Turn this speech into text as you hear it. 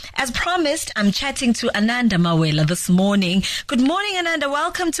As promised, I'm chatting to Ananda Mawela this morning. Good morning, Ananda.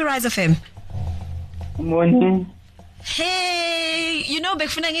 Welcome to Rise FM. Good morning. Hey,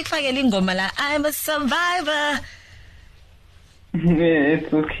 bekufuna ngikufakele ingoma la, I'm a survivor. Yeah,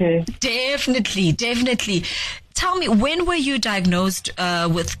 it's okay. Definitely. Tell me, when were you diagnosed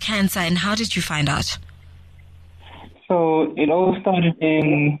with cancer and how did you find out? So it all started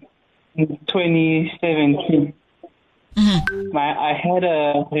in 2017. Mm-hmm. I had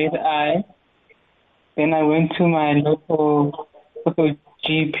a red eye. Then I went to my local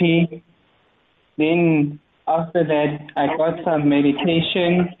GP. Then after that, I got some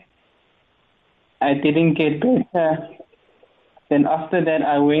medication. I didn't get better. Then after that,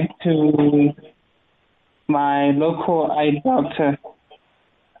 I went to my local eye doctor.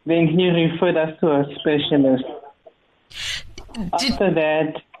 Then he referred us to a specialist. After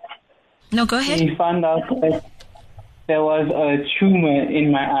that, no, go ahead. He found out that there was a tumor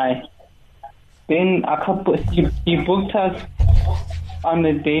in my eye. Then he booked us on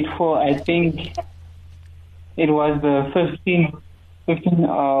a date for, I think it was the 15th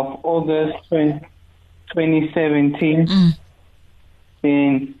of August 2017.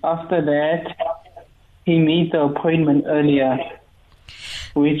 Then after that, he made the appointment earlier,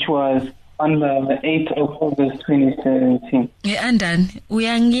 which was on the 8th of August 2017. Andan,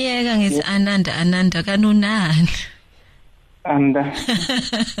 uyangiyeka ngithi Ananda kanunani.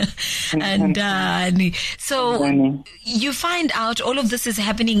 Andani. So you find out all of this is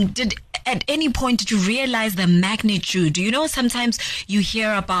happening. At any point did you realize the magnitude? Sometimes you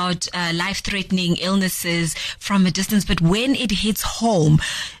hear about life-threatening illnesses from a distance, but when it hits home,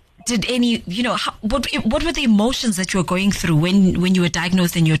 did any, what were the emotions that you were going through when you were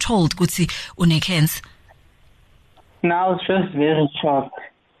diagnosed and you're told, Gutsi, une cancer? Now I was just very shocked.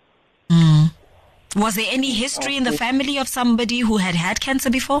 Was there any history in the family of somebody who had cancer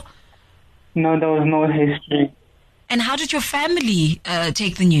before? No, there was no history. And how did your family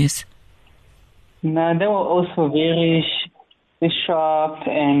take the news? No, they were also very shocked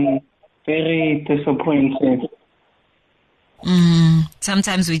and very disappointed.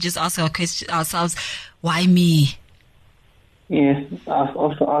 Sometimes we just ask ourselves, why me? Yes, I was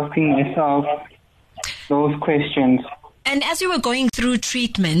also asking myself those questions. And as you were going through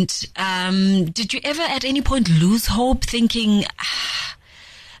treatment, did you ever at any point lose hope, thinking,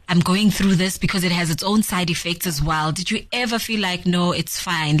 I'm going through this because it has its own side effects as well? Did you ever feel like, no, it's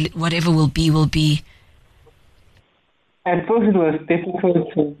fine, whatever will be, will be? At first it was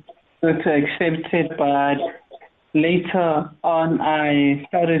difficult to accept it, but later on I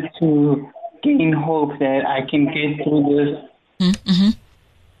started to gain hope that I can get through this. Mm-hmm.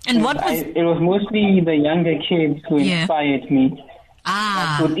 And what was... It was mostly the younger kids who inspired me.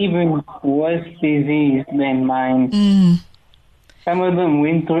 With even worse disease than mine. Some of them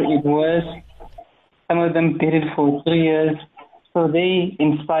went through it worse. Some of them did it for 3 years. So they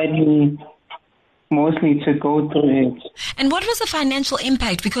inspired me mostly to go through it. And what was the financial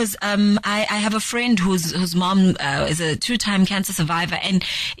impact? Because I have a friend whose mom is a 2-time cancer survivor, and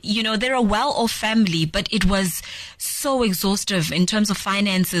they're a well-off family, but it was so exhaustive in terms of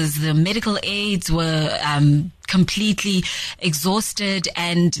finances. The medical aids were completely exhausted,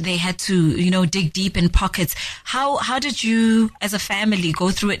 and they had to dig deep in pockets. How did you as a family go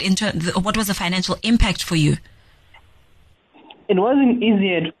through it? What was the financial impact for you? It wasn't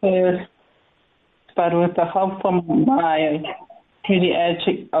easy at first, but with the help from my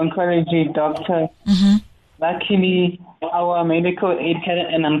pediatric oncology doctor, luckily our medical aid had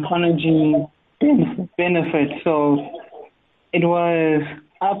an oncology benefit, so it was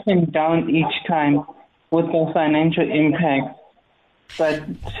up and down each time with the financial impact. But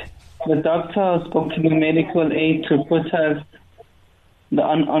the doctor spoke to the medical aid to put us the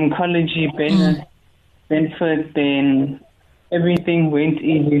oncology benefit, then everything went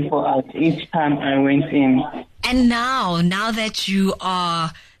easy for us each time I went in. And now that you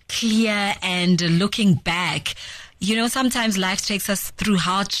are clear and looking back, sometimes life takes us through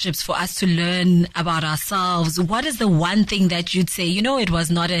hardships for us to learn about ourselves. What is the one thing that you'd say, it was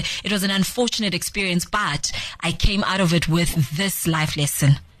an unfortunate experience, but I came out of it with this life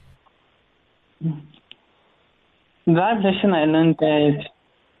lesson? The life lesson I learned that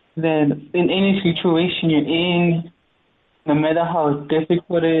in any situation you're in, no matter how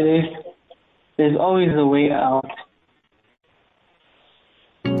difficult it is, there's always a way out.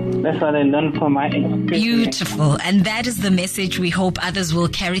 That's what I learned from my experience. Beautiful. And that is the message we hope others will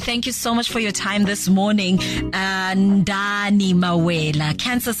carry. Thank you so much for your time this morning. Ndani Mawela,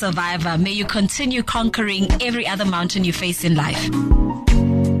 cancer survivor. May you continue conquering every other mountain you face in life.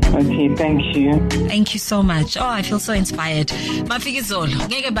 Okay. Okay, thank you. Thank you so much. Oh, I feel so inspired. Mafikizolo,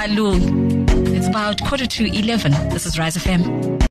 ngeke balungu. It's about 11:15. This is Rise FM.